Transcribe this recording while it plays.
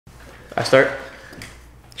I start?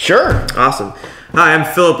 Sure. Awesome. Hi, I'm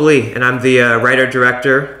Phillip Lee, and I'm the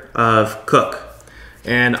writer-director of Cook.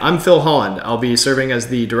 And I'm Phil Holland. I'll be serving as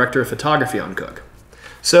the director of photography on Cook.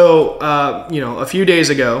 So, a few days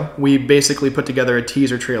ago, we basically put together a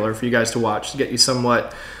teaser trailer for you guys to watch to get you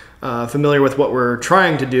somewhat familiar with what we're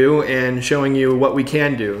trying to do and showing you what we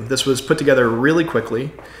can do. This was put together really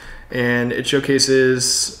quickly, and it showcases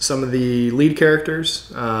some of the lead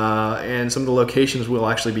characters and some of the locations we'll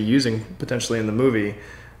actually be using potentially in the movie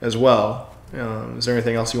as well. Is there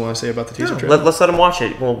anything else you want to say about the teaser trailer? Let's let them watch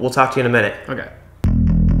it. We'll talk to you in a minute. Okay.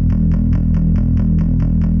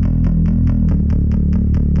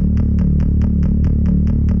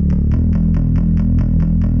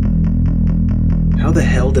 How the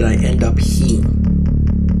hell did I end up here?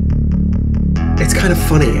 It's kind of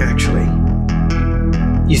funny, actually.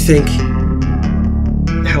 You think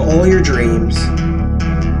how all your dreams,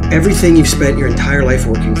 everything you've spent your entire life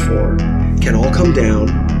working for, can all come down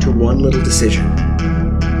to one little decision.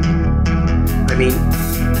 I mean,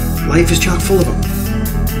 life is chock full of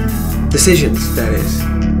them. Decisions, that is.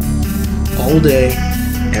 All day,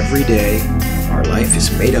 every day, our life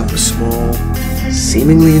is made up of small,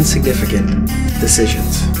 seemingly insignificant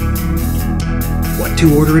decisions. What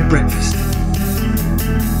to order at breakfast?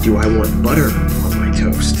 Do I want butter on my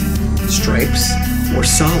toast? Stripes or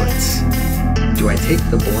solids? Do I take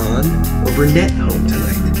the blonde or brunette home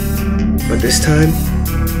tonight? But this time,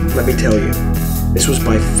 let me tell you, this was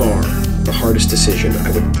by far the hardest decision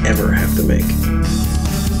I would ever have to make.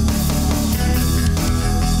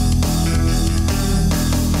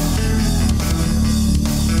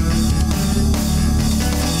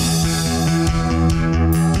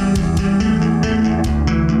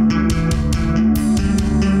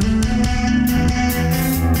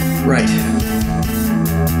 Right.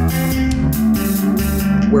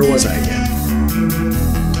 Where was I again?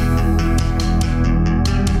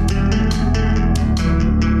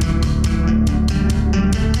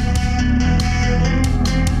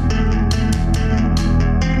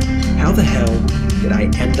 How the hell did I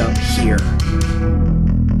end up here?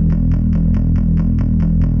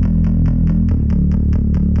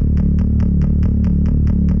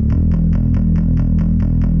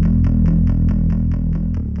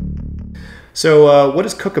 So, what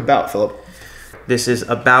is Cook about, Philip? This is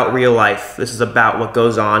about real life. This is about what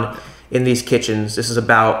goes on in these kitchens. This is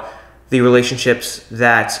about the relationships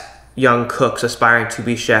that young cooks aspiring to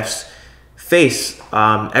be chefs face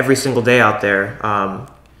every single day out there,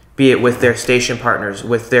 be it with their station partners,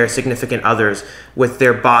 with their significant others, with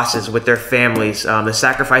their bosses, with their families, the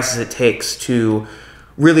sacrifices it takes to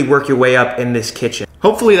really work your way up in this kitchen.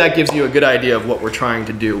 Hopefully that gives you a good idea of what we're trying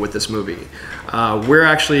to do with this movie. We're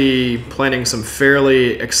actually planning some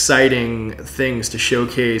fairly exciting things to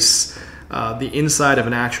showcase the inside of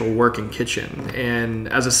an actual working kitchen. And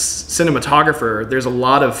as a cinematographer, there's a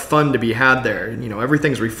lot of fun to be had there. You know,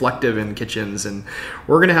 everything's reflective in kitchens, and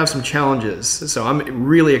we're gonna have some challenges. So I'm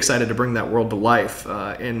really excited to bring that world to life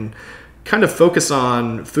and kind of focus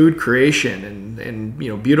on food creation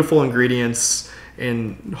and beautiful ingredients,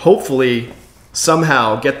 and hopefully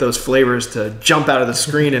somehow get those flavors to jump out of the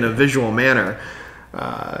screen in a visual manner.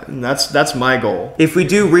 And that's my goal. If we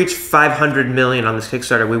do reach 500 million on this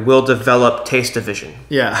Kickstarter, we will develop Taste Division.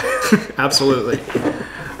 Yeah, absolutely.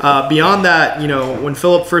 Beyond that, when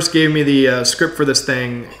Philip first gave me the script for this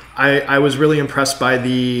thing, I was really impressed by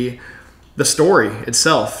the story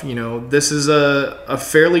itself. This is a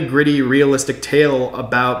fairly gritty, realistic tale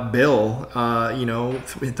about Bill,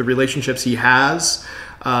 the relationships he has,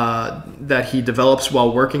 that he develops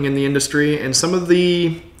while working in the industry, and some of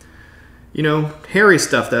the hairy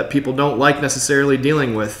stuff that people don't like necessarily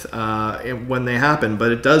dealing with when they happen,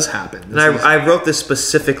 but it does happen. And I wrote this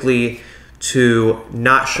specifically to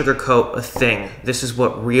not sugarcoat a thing. This is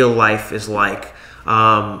what real life is like,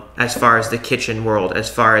 as far as the kitchen world, as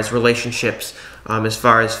far as relationships, as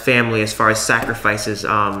far as family, as far as sacrifices.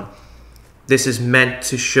 This is meant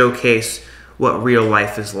to showcase what real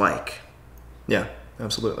life is like. Yeah,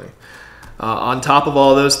 absolutely. On top of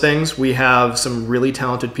all those things, we have some really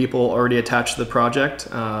talented people already attached to the project.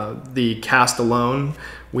 The cast alone,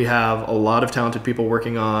 we have a lot of talented people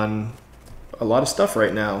working on a lot of stuff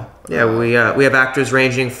right now. Yeah, we have actors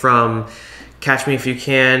ranging from Catch Me If You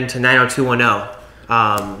Can to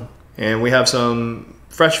 90210. And we have some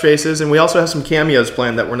fresh faces, and we also have some cameos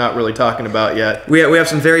planned that we're not really talking about yet. We have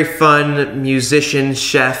some very fun musician,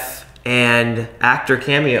 chef, and actor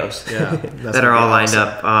cameos that are all lined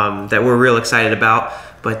up that we're real excited about,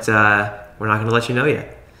 but we're not going to let you know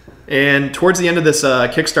yet. And towards the end of this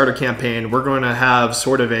Kickstarter campaign, we're going to have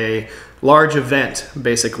sort of a large event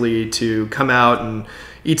basically to come out and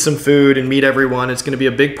eat some food and meet everyone. It's going to be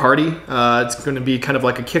a big party. It's going to be kind of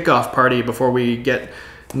like a kickoff party before we get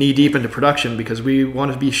knee deep into production, because we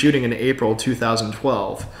want to be shooting in April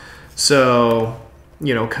 2012. So,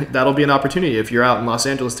 you know, that'll be an opportunity if you're out in Los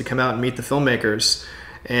Angeles to come out and meet the filmmakers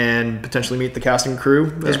and potentially meet the casting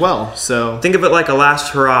crew as well. So think of it like a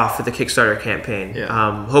last hurrah for the Kickstarter campaign.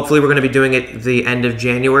 Yeah. Hopefully we're going to be doing it the end of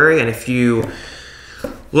January, and if you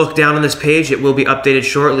look down on this page, it will be updated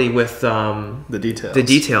shortly with the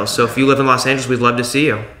details. So if you live in Los Angeles, we'd love to see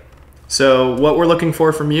you. So what we're looking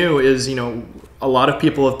for from you is, you know, a lot of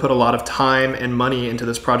people have put a lot of time and money into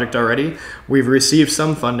this project already. We've received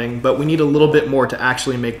some funding, but we need a little bit more to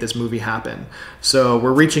actually make this movie happen. So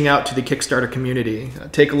we're reaching out to the Kickstarter community.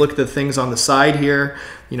 Take a look at the things on the side here.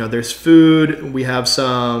 You know, there's food. We have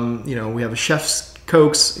some, you know, we have chef's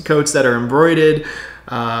coats that are embroidered,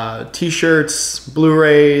 t-shirts,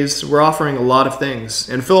 Blu-rays. We're offering a lot of things.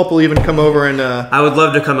 And Phillip will even come over and... I would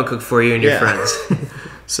love to come and cook for you and your friends.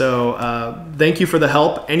 So thank you for the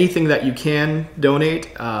help. Anything that you can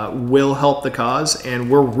donate will help the cause, and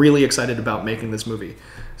we're really excited about making this movie.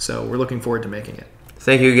 So we're looking forward to making it.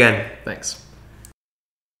 Thank you again. Thanks.